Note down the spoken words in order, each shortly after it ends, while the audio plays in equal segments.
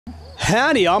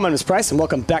Howdy, all. My name is Price, and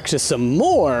welcome back to some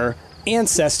more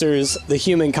Ancestors, the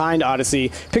Humankind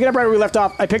Odyssey. Picking up right where we left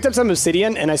off, I picked up some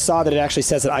obsidian, and I saw that it actually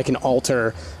says that I can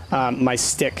alter my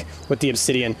stick with the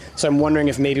obsidian. So I'm wondering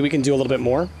if maybe we can do a little bit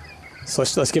more. So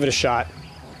let's give it a shot.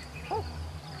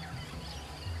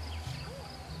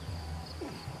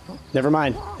 Never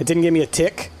mind. It didn't give me a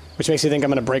tick, which makes me think I'm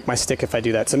going to break my stick if I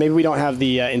do that. So maybe we don't have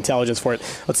the intelligence for it.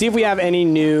 Let's see if we have any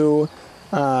new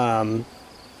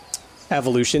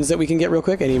evolutions that we can get real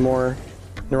quick. Any more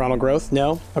neuronal growth?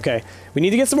 No? Okay. We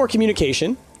need to get some more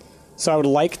communication. So I would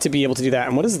like to be able to do that.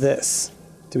 And what is this?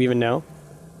 Do we even know?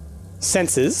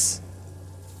 Senses.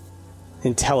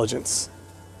 Intelligence.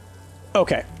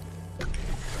 Okay.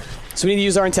 So we need to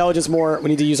use our intelligence more. We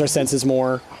need to use our senses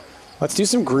more. Let's do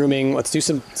some grooming. Let's do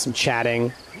some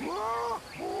chatting.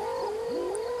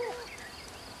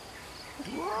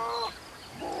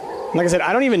 Like I said,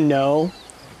 I don't even know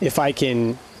if I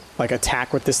can like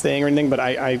attack with this thing or anything, but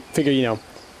I figure, you know,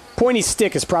 pointy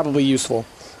stick is probably useful.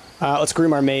 Let's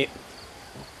groom our mate.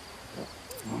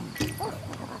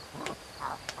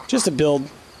 Just to build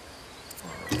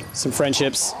some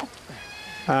friendships.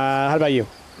 How about you?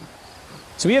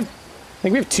 So we have, I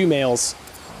think we have 2 males.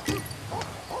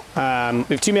 We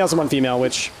have 2 males and 1 female,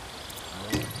 which,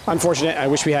 unfortunate. I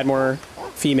wish we had more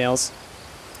females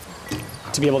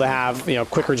to be able to have, you know,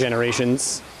 quicker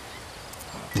generations.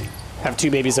 Have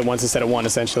 2 babies at once instead of 1,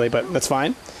 essentially, but that's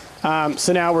fine.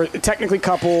 So now we're technically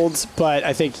coupled, but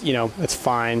I think, you know, it's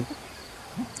fine.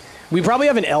 We probably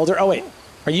have an elder. Oh, wait.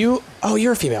 Are you? Oh,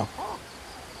 you're a female.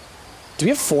 Do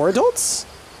we have 4 adults?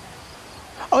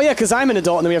 Oh, yeah, because I'm an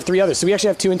adult, and then we have 3 others. So we actually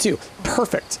have 2 and 2.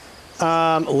 Perfect.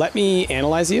 Let me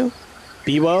analyze you.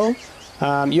 Biwo.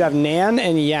 You have Nan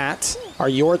and Yat are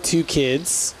your 2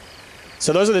 kids.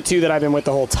 So those are the 2 that I've been with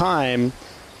the whole time.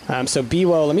 So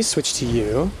Biwo, let me switch to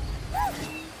you.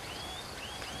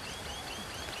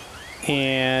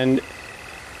 And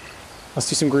let's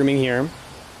do some grooming here.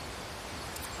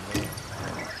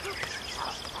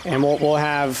 And we'll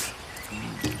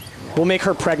make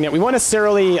her pregnant. We won't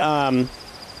necessarily, real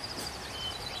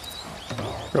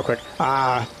quick.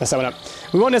 Messed that one up.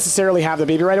 We won't necessarily have the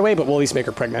baby right away, but we'll at least make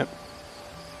her pregnant.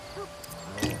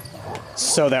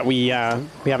 So that we have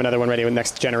another one ready with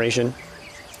next generation.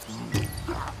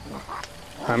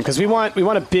 Because we want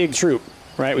a big troop,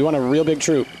 right? We want a real big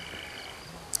troop.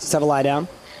 Let's have a lie down.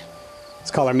 Let's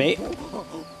call our mate.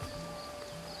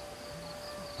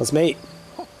 Let's mate.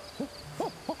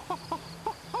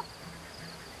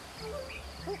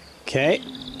 Okay.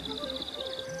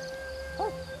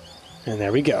 And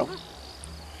there we go.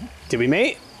 Did we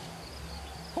mate?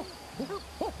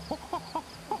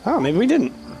 Oh, maybe we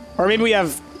didn't. Or maybe we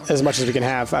have as much as we can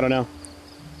have. I don't know.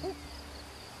 I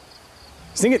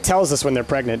think it tells us when they're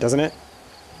pregnant, doesn't it?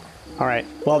 All right.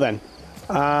 Well then.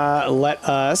 Let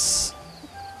us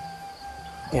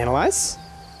analyze.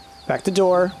 Back to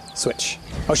door. Switch.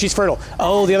 Oh, she's fertile.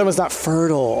 Oh, the other one's not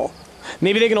fertile.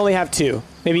 Maybe they can only have 2.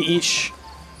 Maybe each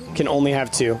can only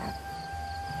have 2.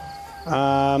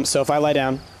 So if I lie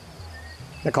down,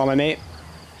 I call my mate.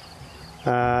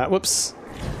 Whoops.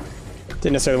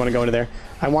 Didn't necessarily want to go into there.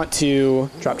 I want to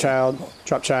drop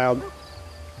child,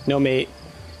 no mate.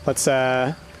 Let's,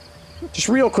 just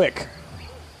real quick.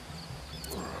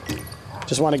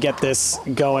 Just want to get this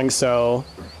going so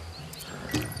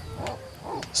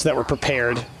that we're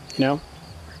prepared, you know?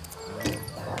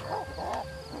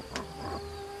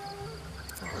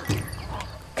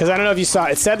 Because I don't know if you saw,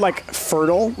 it said like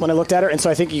fertile when I looked at her, and so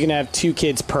I think you can have 2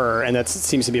 kids per, and that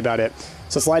seems to be about it.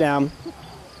 So let's lie down.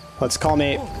 Let's call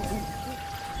mate.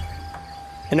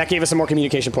 And that gave us some more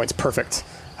communication points. Perfect.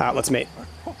 Let's mate.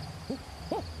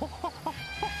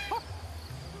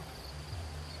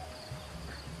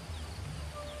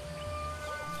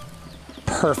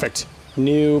 Perfect.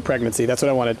 New pregnancy. That's what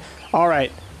I wanted. All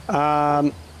right.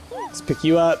 Let's pick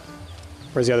you up.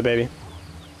 Where's the other baby?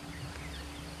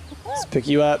 Let's pick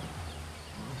you up.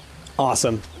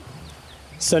 Awesome.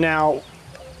 So now,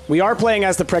 we are playing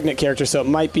as the pregnant character, so it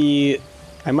might be...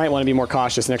 I might want to be more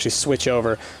cautious and actually switch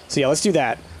over. So yeah, let's do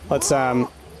that. Let's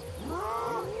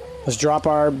drop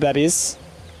our babies.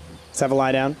 Let's have a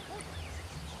lie down.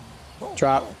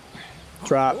 Drop.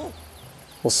 Drop.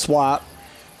 We'll swap.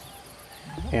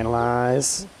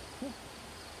 Analyze.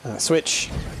 Switch.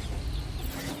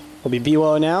 We'll be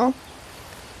Biwo now.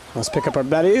 Let's pick up our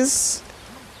babies.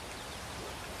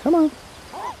 Come on.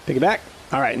 Pick it back.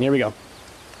 All right, and here we go.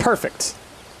 Perfect.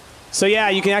 So yeah,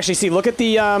 you can actually see, look at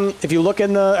the, if you look at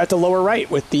the lower right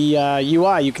with the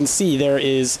UI, you can see there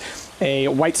is a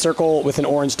white circle with an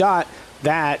orange dot.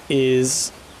 That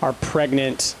is our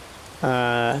pregnant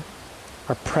friend.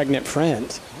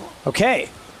 Okay,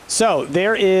 So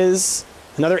there is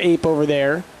another ape over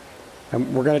there.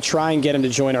 And we're going to try and get him to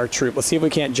join our troop. Let's see if we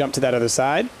can't jump to that other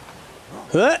side.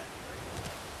 Huh.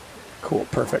 Cool,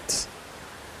 perfect.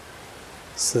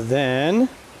 So then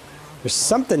there's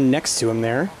something next to him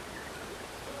there.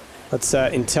 Let's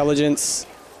intelligence,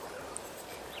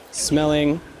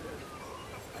 smelling,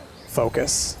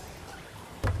 focus.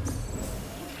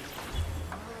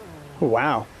 Oh,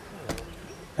 wow.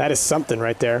 That is something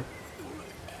right there.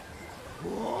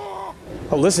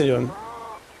 Oh, listen to him.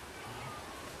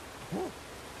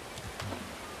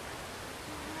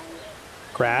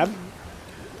 Grab.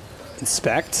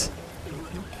 Inspect.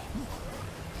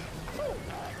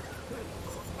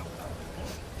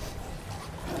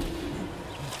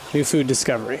 New food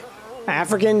discovery.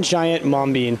 African giant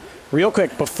mom bean. Real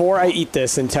quick, before I eat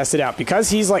this and test it out, because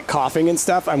he's like coughing and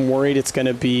stuff, I'm worried it's going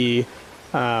to be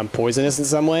poisonous in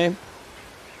some way.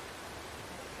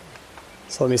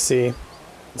 So let me see.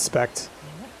 Inspect.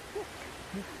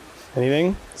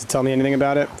 Anything? Does it tell me anything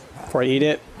about it before I eat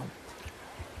it?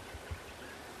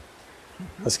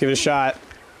 Let's give it a shot.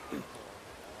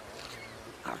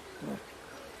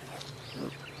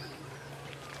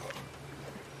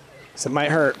 So it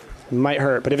might hurt. It might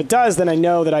hurt. But if it does, then I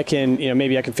know that I can, you know,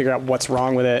 maybe I can figure out what's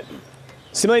wrong with it.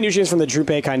 Simulate nutrients from the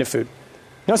Drupe kind of food.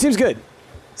 No, it seems good.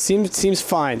 Seems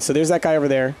fine. So there's that guy over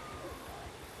there.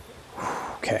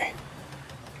 Okay.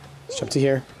 Let's jump to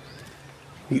here.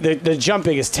 The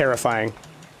jumping is terrifying.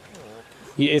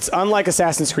 It's unlike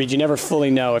Assassin's Creed. You never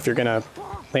fully know if you're going to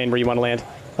land where you want to land.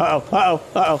 Uh-oh, uh-oh,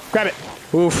 uh-oh. Grab it.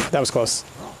 Oof, that was close.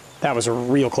 That was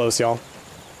real close, y'all.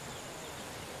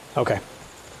 Okay.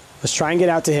 Let's try and get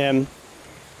out to him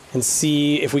and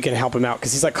see if we can help him out.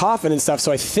 Because he's, like, coughing and stuff.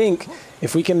 So I think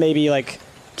if we can maybe, like,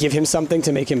 give him something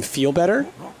to make him feel better,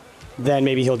 then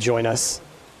maybe he'll join us.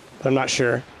 But I'm not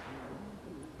sure.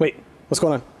 Wait, what's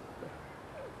going on?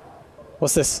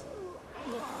 What's this?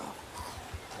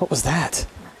 What was that?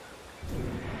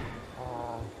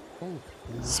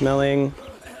 Smelling.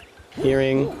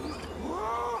 Hearing.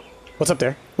 What's up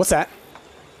there? What's that?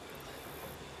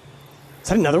 Is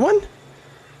that another one?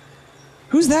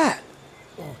 Who's that?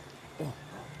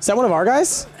 Is that one of our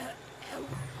guys?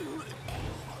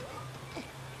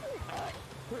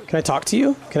 Can I talk to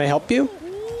you? Can I help you?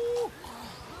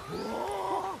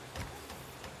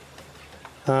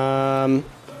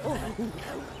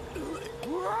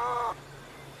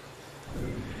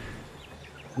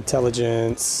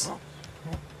 Intelligence.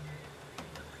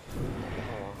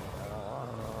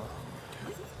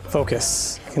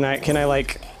 Focus. Can I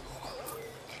like...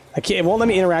 I can't... It won't let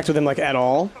me interact with him, like, at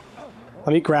all.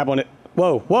 Let me grab one.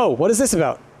 Whoa, whoa, what is this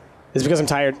about? Is it because I'm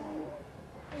tired?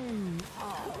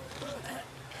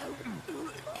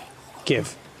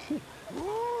 Give.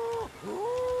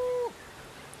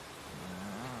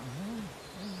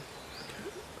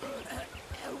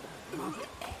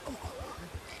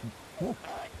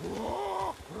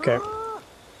 Okay.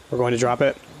 We're going to drop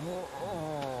it.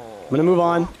 I'm going to move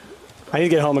on. I need to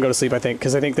get home and go to sleep, I think,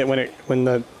 because I think that when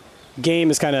the game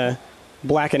is kind of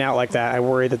blacking out like that, I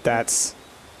worry that that's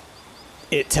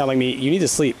it telling me, you need to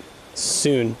sleep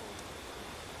soon.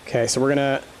 Okay, so we're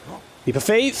going to leap of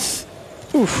faith.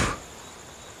 Oof.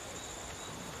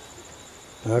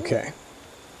 Okay.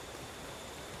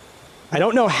 I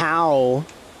don't know how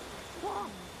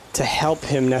to help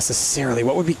him necessarily.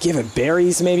 What would be given?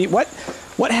 Berries, maybe? What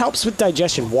helps with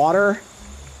digestion? Water?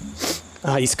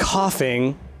 He's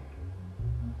coughing.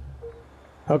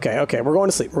 Okay, okay. We're going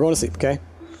to sleep. We're going to sleep, okay?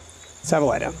 Let's have a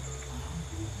lie down.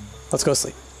 Let's go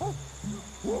sleep.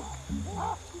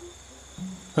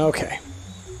 Okay.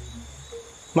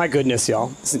 My goodness,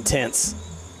 y'all. It's intense.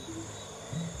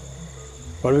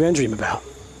 What are we going to dream about?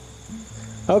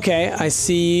 Okay, I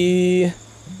see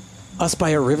us by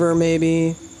a river,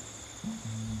 maybe.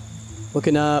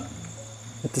 Looking up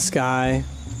at the sky.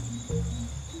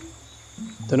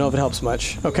 Don't know if it helps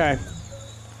much. Okay.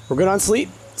 We're good on sleep.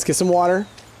 Let's get some water.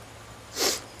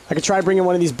 I could try bringing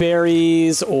one of these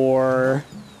berries or...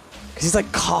 Because he's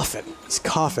like coughing. He's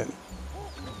coughing.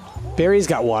 Berries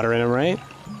got water in them, right?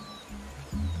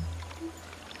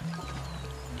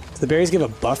 Do the berries give a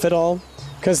buff at all?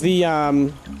 Because the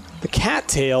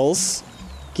cattails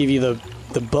give you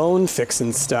the bone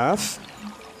fixing stuff.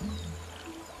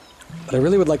 But I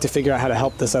really would like to figure out how to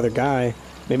help this other guy.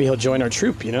 Maybe he'll join our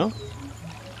troop, you know?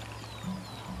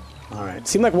 Alright.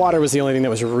 Seemed like water was the only thing that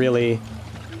was really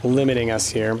limiting us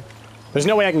here. There's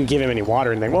no way I can give him any water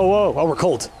or anything. Whoa, whoa. Oh, we're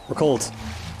cold. We're cold.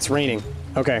 It's raining.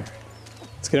 Okay.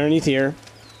 Let's get underneath here.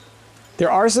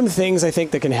 There are some things, I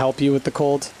think, that can help you with the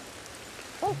cold.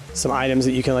 Some items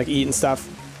that you can, like, eat and stuff.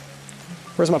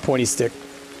 Where's my pointy stick?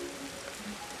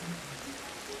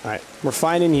 Alright, we're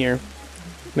fine in here.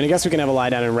 I mean, I guess we can have a lie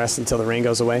down and rest until the rain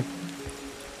goes away.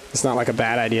 It's not like a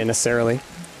bad idea necessarily.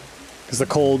 Because the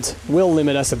cold will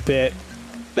limit us a bit.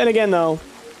 Then again, though,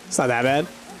 it's not that bad.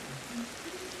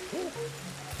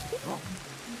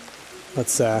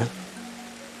 Let's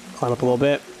climb up a little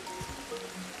bit.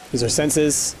 Use our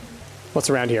senses. What's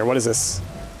around here? What is this?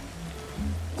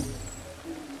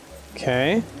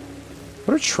 Okay.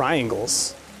 What are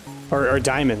triangles? Or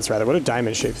diamonds, rather. What are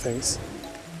diamond-shaped things?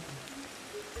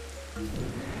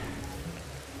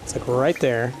 It's like right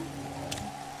there.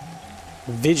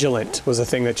 Vigilant was a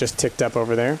thing that just ticked up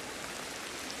over there.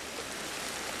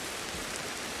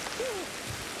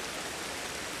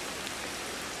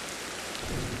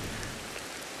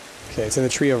 Okay, it's in the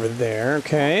tree over there.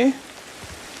 Okay.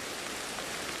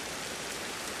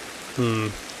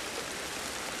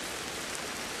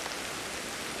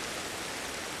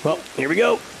 Well, here we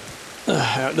go.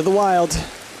 Out into the wild.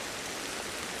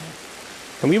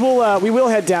 And we will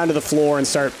head down to the floor and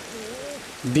start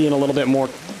being a little bit more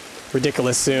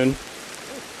ridiculous soon.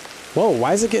 Whoa,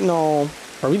 why is it getting all...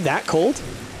 Are we that cold?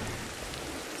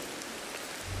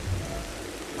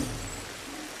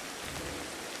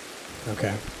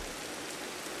 Okay.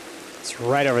 It's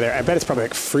right over there. I bet it's probably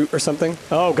like fruit or something.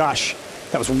 Oh, gosh.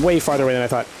 That was way farther away than I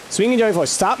thought. Swing and jumping forward.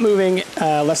 Stop moving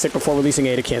left stick before releasing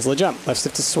A to cancel a jump. Left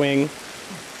stick to swing.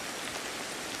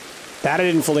 That I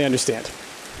didn't fully understand.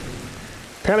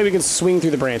 Apparently we can swing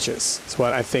through the branches. That's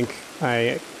what I think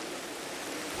I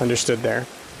understood there.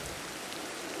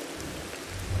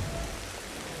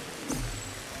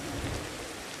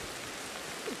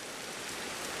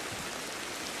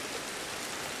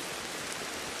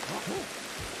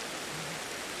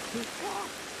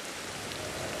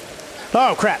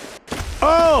 Oh, crap.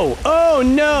 Oh! Oh,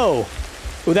 no!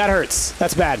 Ooh, that hurts.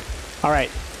 That's bad. All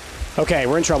right. Okay,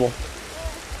 we're in trouble.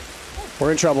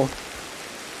 We're in trouble.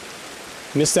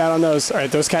 Missed out on those. All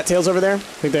right, those cattails over there? I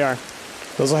think they are.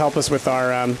 Those will help us with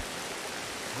our,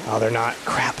 Oh, they're not.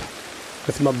 Crap.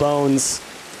 With my bones.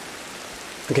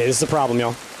 Okay, this is a problem,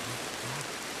 y'all.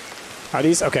 Are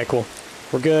these? Okay, cool.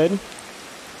 We're good.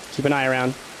 Keep an eye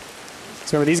around.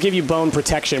 So remember, these give you bone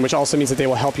protection, which also means that they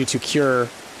will help you to cure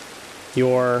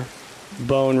your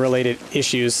bone-related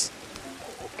issues.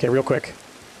 Okay, real quick.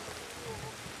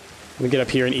 Let me get up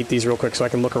here and eat these real quick so I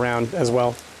can look around as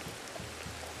well.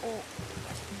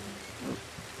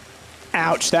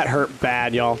 Ouch, that hurt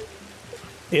bad, y'all.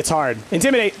 It's hard.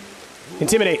 Intimidate!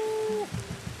 Intimidate!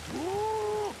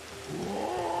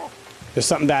 There's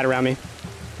something bad around me.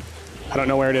 I don't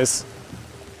know where it is.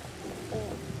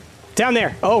 Down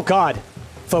there! Oh, God.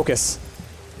 Focus.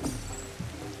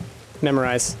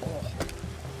 Memorize.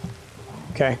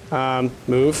 Okay,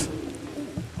 move.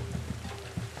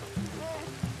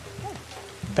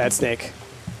 Bad snake.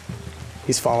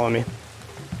 He's following me.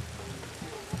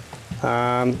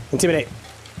 Intimidate.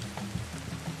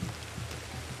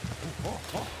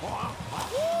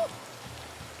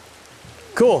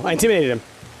 Cool, I intimidated him.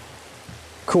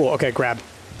 Cool, okay, grab.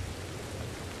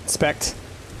 Inspect.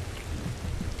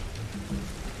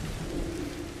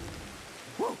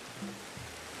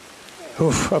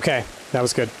 Oof, okay, that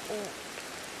was good.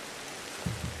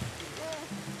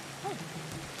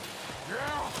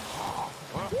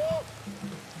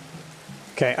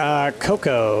 Okay,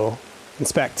 Coco.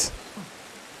 Inspect.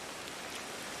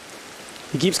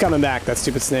 He keeps coming back, that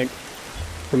stupid snake.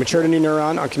 We matured a new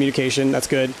neuron on communication, that's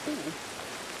good.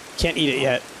 Can't eat it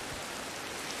yet.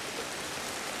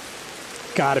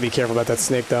 Gotta be careful about that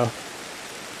snake, though.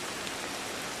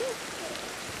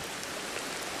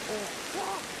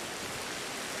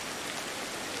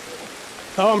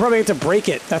 Oh, I'm probably going to break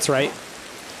it. That's right.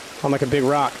 On like a big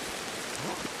rock.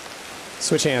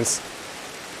 Switch hands.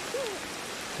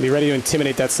 Be ready to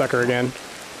intimidate that sucker again.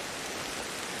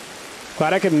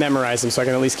 Glad I could memorize him so I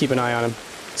can at least keep an eye on him.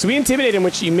 So we intimidated him,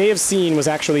 which you may have seen was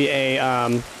actually a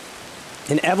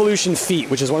an evolution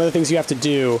feat, which is one of the things you have to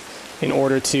do in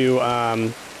order to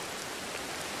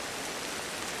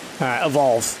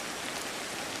evolve.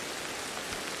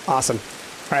 Awesome.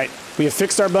 All right, we have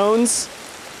fixed our bones.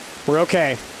 We're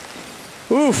okay.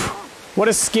 Oof. What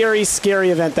a scary, scary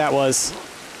event that was.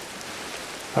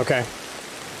 Okay.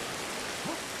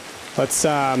 Let's,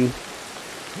 I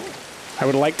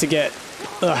would like to get,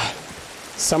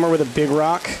 somewhere with a big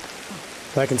rock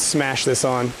that I can smash this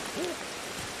on.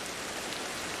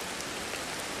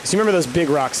 So you remember those big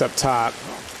rocks up top?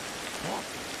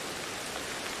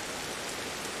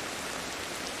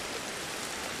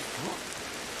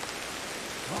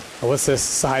 Oh, what's this?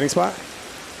 It's a hiding spot?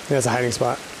 Yeah, it's a hiding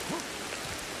spot.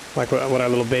 Like what our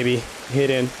little baby hid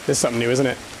in. This is something new, isn't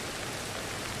it?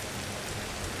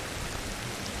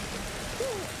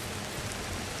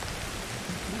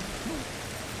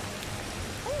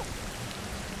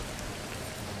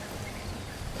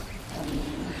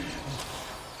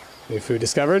 New food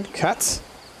discovered. Cut.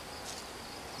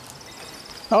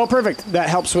 Oh, perfect. That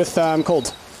helps with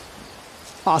cold.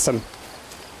 Awesome.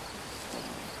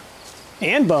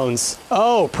 And bones.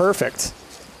 Oh, perfect.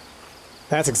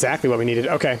 That's exactly what we needed.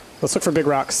 Okay, let's look for big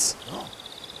rocks.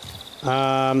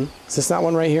 Is this not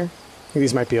one right here? I think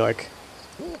these might be like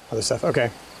other stuff.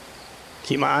 Okay.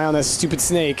 Keep my eye on this stupid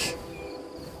snake.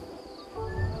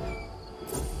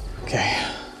 Okay.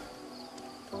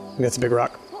 I think that's a big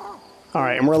rock.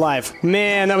 Alright, and we're alive.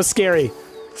 Man, that was scary.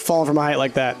 Falling from a height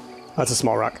like that. Oh, that's a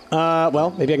small rock.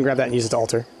 Well, maybe I can grab that and use it to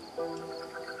alter.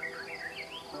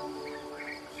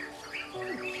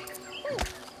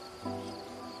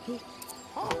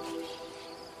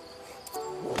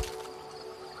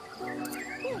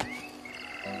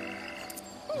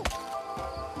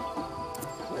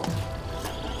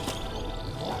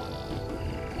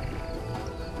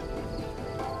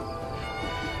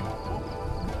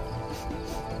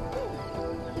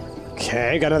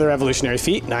 Okay, got another evolutionary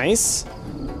feat. Nice.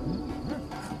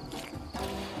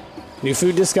 New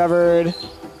food discovered.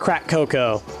 Crack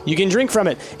cocoa. You can drink from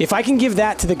it. If I can give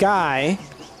that to the guy...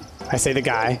 I say the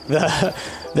guy.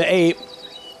 The ape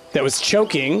that was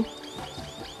choking.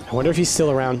 I wonder if he's still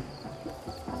around.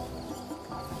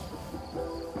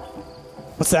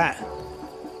 What's that?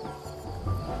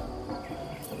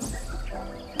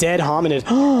 Dead hominid.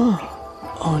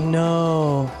 Oh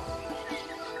no.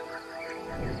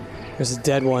 There's a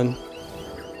dead one.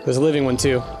 There's a living one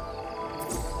too.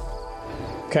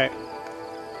 Okay.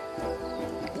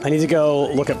 I need to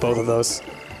go look at both of those.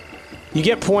 You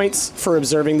get points for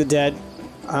observing the dead,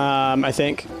 I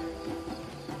think.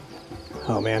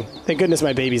 Oh man. Thank goodness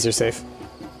my babies are safe.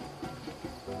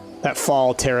 That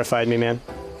fall terrified me, man.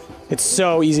 It's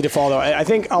so easy to fall though. I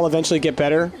think I'll eventually get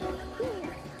better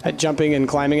at jumping and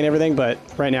climbing and everything, but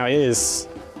right now it is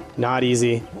not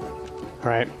easy.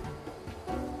 Alright.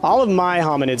 All of my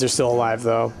hominids are still alive,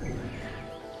 though.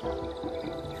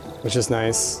 Which is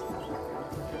nice.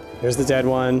 There's the dead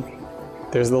one.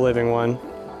 There's the living one.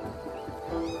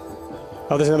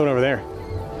 Oh, there's another one over there.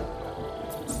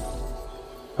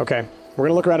 Okay. We're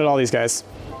gonna look around at all these guys.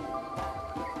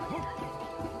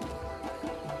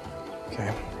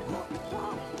 Okay.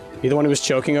 You the one who was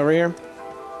choking over here?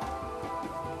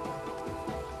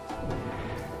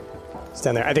 It's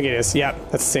down there. I think it is. Yeah,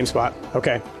 that's the same spot.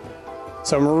 Okay.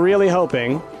 So I'm really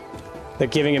hoping that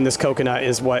giving him this coconut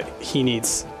is what he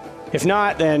needs. If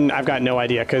not, then I've got no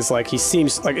idea, because like it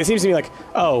seems to me like,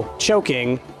 oh,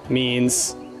 choking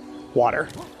means water,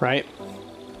 right?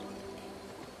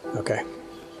 Okay.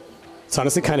 It's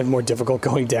honestly kind of more difficult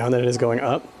going down than it is going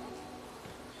up.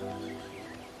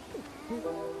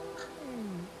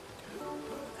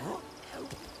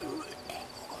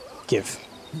 Give.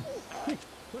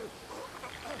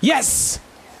 Yes!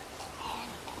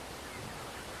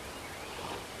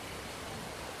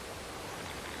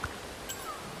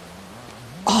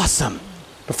 Awesome.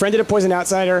 Befriended a poisoned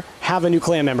outsider, have a new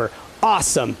clan member.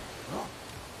 Awesome.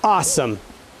 Awesome.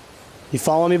 You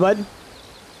follow me, bud?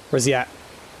 Where's he at?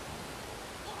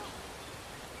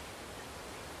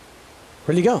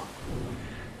 Where'd he go?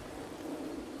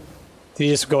 Did he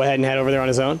just go ahead and head over there on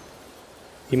his own?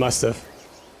 He must have.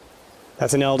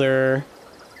 That's an elder.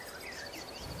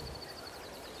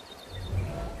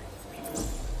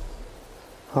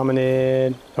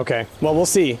 Hominid. Okay. Well, we'll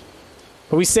see.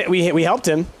 But we helped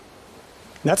him.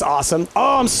 That's awesome.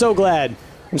 Oh, I'm so glad.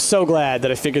 I'm so glad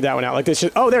that I figured that one out. Like this.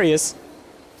 Oh, there he is.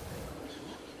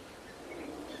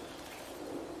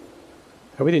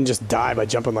 Oh, we didn't just die by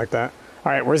jumping like that.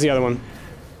 All right, where's the other one?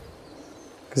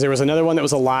 Because there was another one that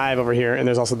was alive over here, and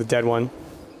there's also the dead one.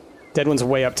 Dead one's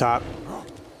way up top.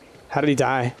 How did he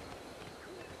die?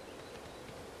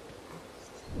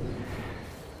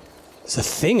 There's a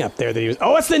thing up there that he was...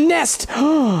 Oh, it's the nest!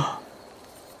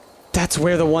 That's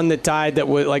where the one that died that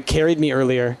would like carried me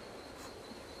earlier.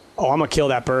 Oh, I'm gonna kill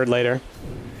that bird later.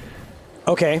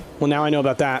 Okay, well now I know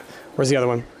about that. Where's the other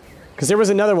one? Because there was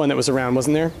another one that was around,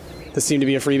 wasn't there? That seemed to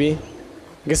be a freebie.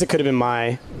 I guess it could have been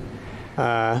my...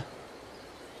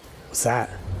 what's that?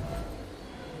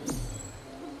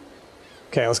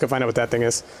 Okay, let's go find out what that thing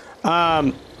is.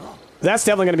 That's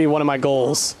definitely gonna be one of my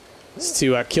goals. Is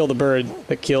to kill the bird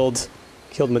that killed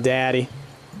my daddy.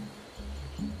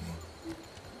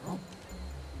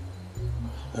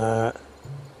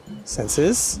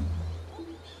 Senses.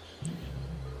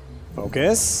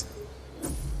 Focus.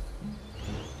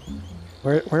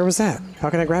 Where was that? How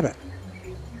can I grab it?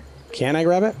 Can I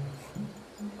grab it?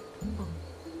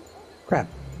 Grab.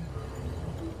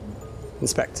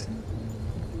 Inspect.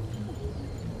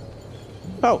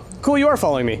 Oh, cool, you are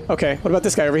following me. Okay, what about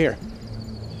this guy over here?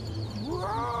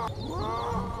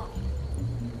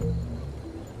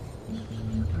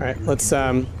 right, let's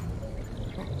go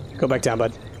back down,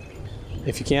 bud.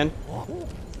 If you can.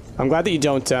 I'm glad that you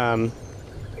don't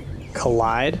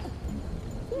collide.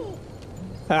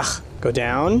 Ugh, go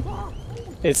down.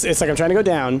 It's like I'm trying to go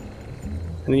down,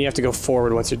 and then you have to go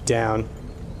forward once you're down.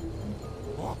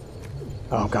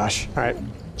 Oh gosh. All right,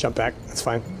 jump back. That's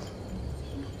fine.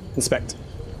 Inspect.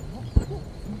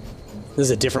 This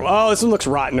is a different. Oh, this one looks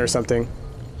rotten or something.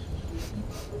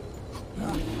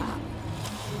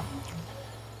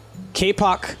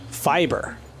 Kapok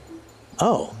fiber.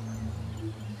 Oh.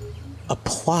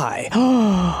 Apply.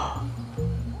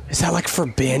 Is that like for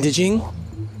bandaging?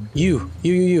 You.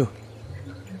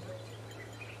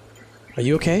 Are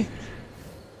you okay?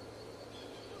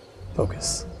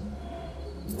 Focus.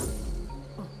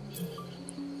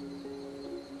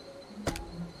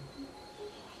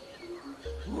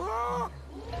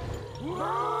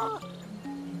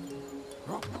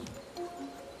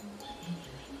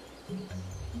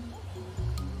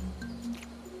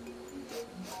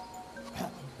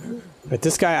 But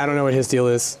this guy, I don't know what his deal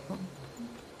is. I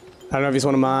don't know if he's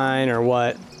one of mine or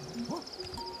what.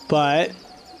 But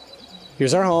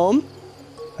here's our home.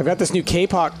 I've got this new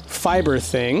Kapok fiber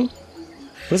thing.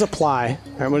 What does apply?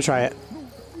 All right, I'm gonna try it.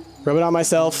 Rub it on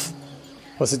myself.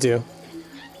 What's it do?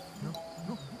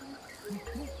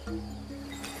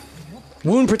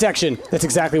 Wound protection. That's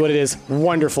exactly what it is.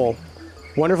 Wonderful.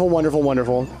 Wonderful, wonderful,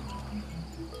 wonderful.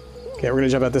 Okay, we're gonna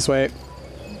jump out this way.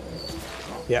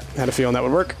 Yeah, had a feeling that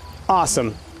would work.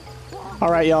 Awesome.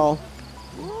 All right, y'all.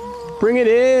 Bring it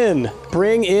in.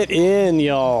 Bring it in,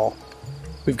 y'all.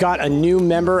 We've got a new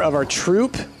member of our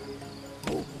troop.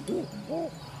 I'm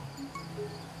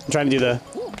trying to do the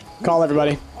call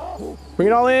everybody. Bring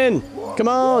it all in. Come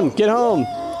on, get home.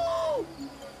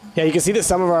 Yeah, you can see that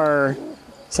some of our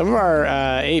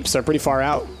apes are pretty far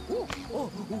out.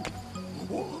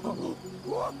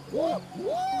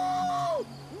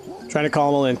 Trying to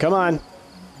call them all in. Come on.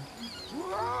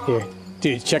 Here.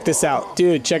 Dude, check this out.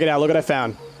 Dude, check it out. Look what I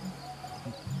found.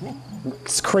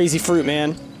 It's crazy fruit,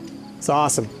 man. It's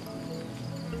awesome.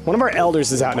 One of our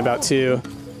elders is out and about, too.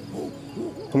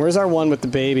 And where's our one with the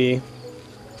baby?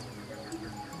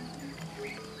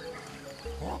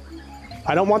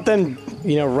 I don't want them,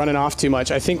 you know, running off too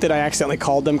much. I think that I accidentally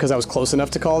called them because I was close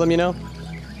enough to call them, you know?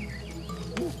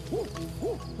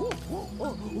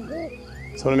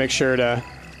 So I want to make sure to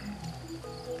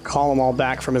call them all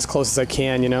back from as close as I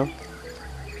can, you know?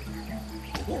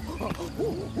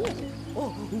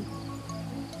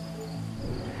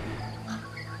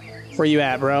 Where you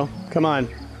at, bro? Come on.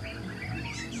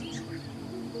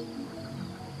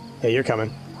 Yeah, you're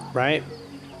coming, right?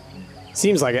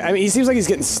 Seems like it. I mean, he seems like he's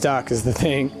getting stuck is the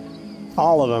thing.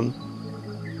 All of them.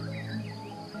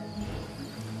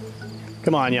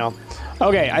 Come on, y'all.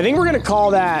 Okay, I think we're gonna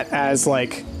call that as,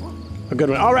 like, a good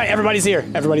one. All right, everybody's here.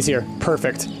 Everybody's here.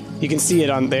 Perfect. You can see it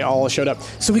on, they all showed up.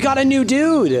 So we got a new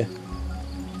dude.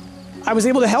 I was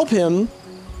able to help him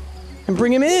and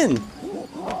bring him in.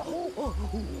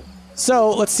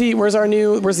 So, let's see, where's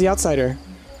the outsider?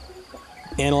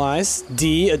 Analyze.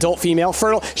 D, adult female,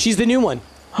 fertile. She's the new one.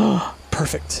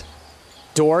 Perfect.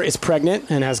 Door is pregnant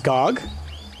and has Gog.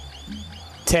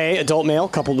 Tay, adult male,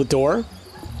 coupled with Door.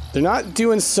 They're not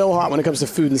doing so hot when it comes to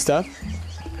food and stuff.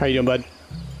 How you doing, bud?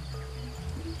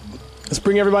 Let's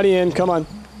bring everybody in. Come on.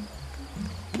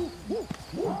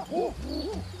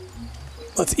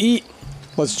 Let's eat.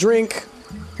 Let's drink.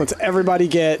 Let's everybody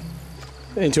get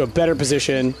into a better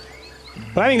position.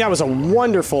 But I think that was a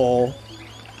wonderful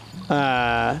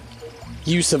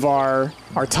use of our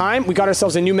time. We got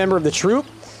ourselves a new member of the troop.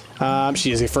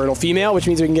 She is a fertile female, which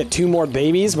means we can get 2 more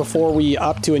babies before we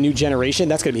up to a new generation.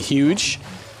 That's going to be huge.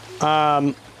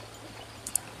 I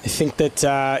think that,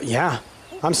 yeah,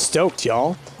 I'm stoked,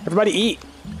 y'all. Everybody eat.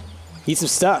 Eat some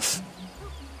stuff.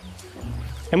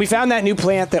 And we found that new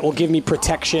plant that will give me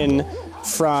protection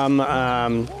from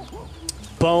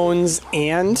bones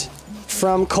and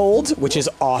from cold, which is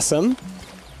awesome.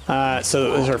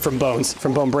 So from bones,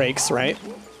 from bone breaks, right?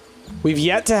 We've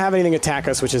yet to have anything attack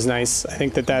us, which is nice. I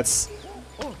think that that's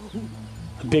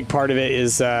a big part of it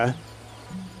is, did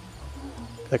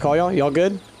I call y'all? Y'all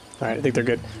good? All right, I think they're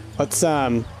good. Let's,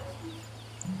 I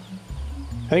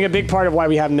think a big part of why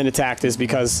we haven't been attacked is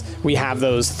because we have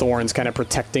those thorns kind of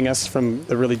protecting us from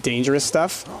the really dangerous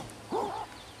stuff.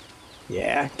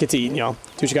 Yeah, get to eating, y'all. Do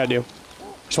what you gotta do.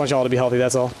 Just want y'all to be healthy,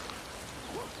 that's all.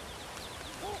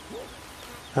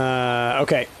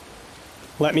 Okay.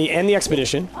 Let me end the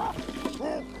expedition.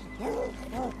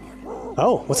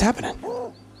 Oh, what's happening?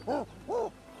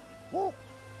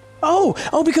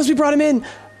 Oh, because we brought him in.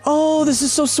 Oh, this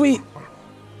is so sweet.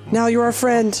 Now you're our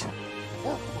friend.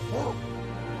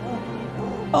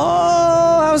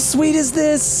 Oh, how sweet is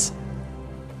this?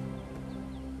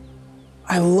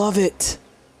 I love it.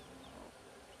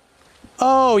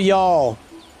 Oh, y'all.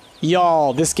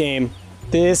 Y'all, this game.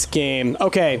 This game.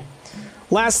 Okay.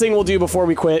 Last thing we'll do before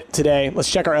we quit today.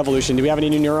 Let's check our evolution. Do we have any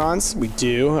new neurons? We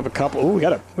do have a couple. Oh, we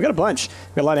got a bunch.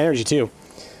 We got a lot of energy too.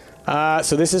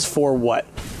 So this is for what?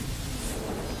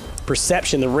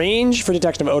 Perception. The range for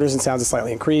detection of odors and sounds is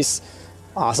slightly increased.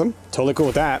 Awesome. Totally cool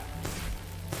with that.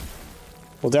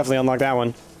 We'll definitely unlock that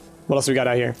one. What else we got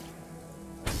out here?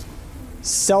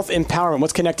 Self-empowerment.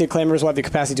 What's connected? Clan members will have the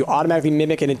capacity to automatically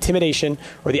mimic an intimidation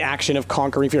or the action of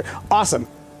conquering fear. Awesome.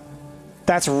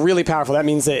 That's really powerful. That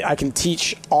means that I can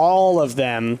teach all of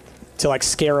them to, like,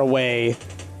 scare away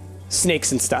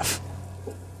snakes and stuff.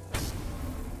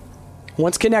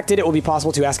 Once connected, it will be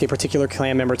possible to ask a particular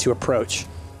clan member to approach.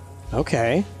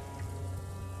 Okay.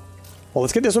 Well,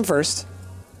 let's get this one first.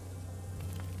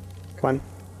 Come on.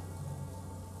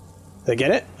 Did I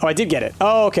get it? Oh, I did get it.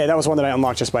 Oh, okay. That was one that I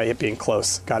unlocked just by it being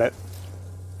close. Got it.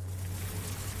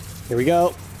 Here we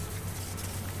go.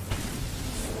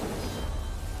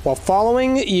 While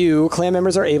following you, clan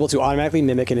members are able to automatically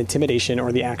mimic an intimidation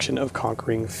or the action of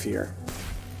conquering fear.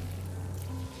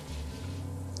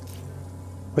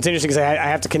 What's interesting is I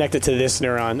have to connect it to this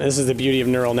neuron. This is the beauty of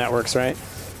neural networks, right?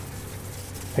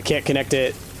 I can't connect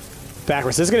it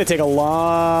backwards. This is going to take a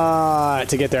lot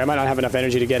to get there. I might not have enough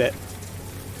energy to get it.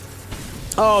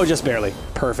 Oh, just barely.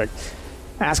 Perfect.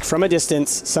 Ask from a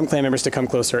distance some clan members to come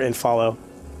closer and follow.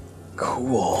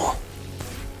 Cool.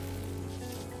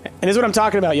 And this is what I'm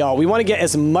talking about, y'all. We want to get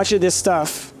as much of this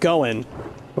stuff going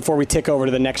before we tick over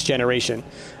to the next generation.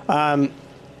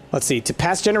 Let's see. To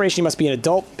pass generation, you must be an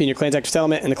adult, be in your clan's active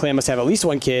settlement, and the clan must have at least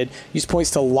one kid. Use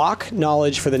points to lock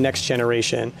knowledge for the next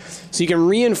generation. So you can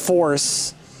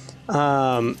reinforce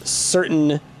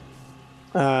certain...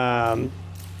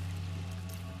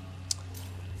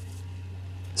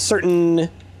 certain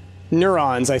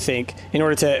neurons, I think, in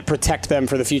order to protect them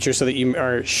for the future so that you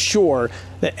are sure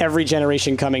that every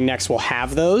generation coming next will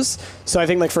have those. So I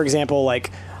think, like, for example, like,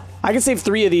 I can save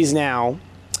 3 of these now,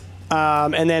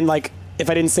 and then, like, if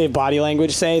I didn't save body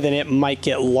language, say, then it might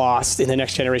get lost in the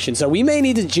next generation. So we may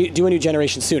need to do a new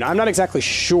generation soon. I'm not exactly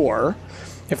sure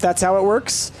if that's how it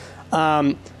works,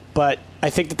 but I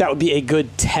think that that would be a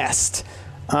good test.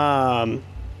 That'll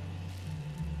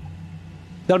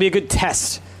be a good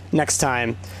test next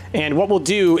time. And what we'll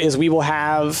do is we will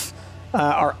have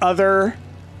our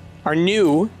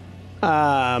new ape,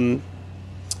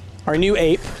 our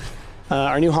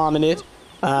new hominid,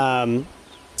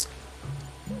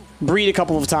 breed a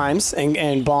couple of times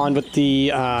and bond with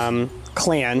the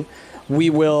clan. We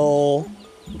will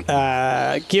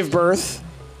give birth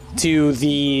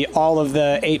to all of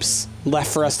the apes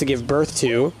left for us to give birth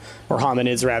to, or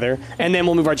hominids rather, and then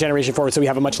we'll move our generation forward so we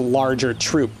have a much larger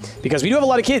troop, because we do have a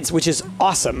lot of kids, which is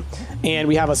awesome, and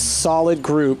we have a solid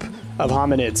group of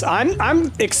hominids.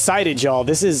 I'm excited, y'all.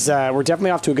 This is we're definitely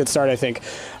off to a good start, I think.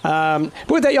 But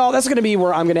with that, y'all, that's going to be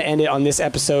where I'm going to end it on this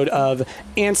episode of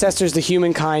Ancestors: The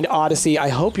Humankind Odyssey. I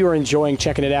hope you are enjoying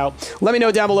checking it out. Let me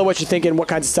know down below what you're thinking, what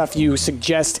kinds of stuff you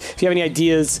suggest, if you have any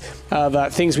ideas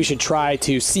of things we should try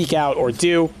to seek out or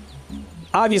do.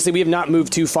 Obviously, we have not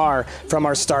moved too far from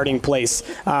our starting place,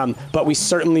 but we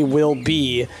certainly will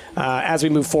be as we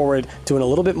move forward doing a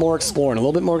little bit more exploring, a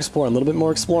little bit more exploring, a little bit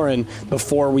more exploring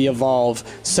before we evolve.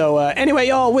 So anyway,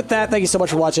 y'all, with that, thank you so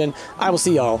much for watching. I will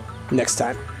see y'all next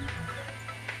time.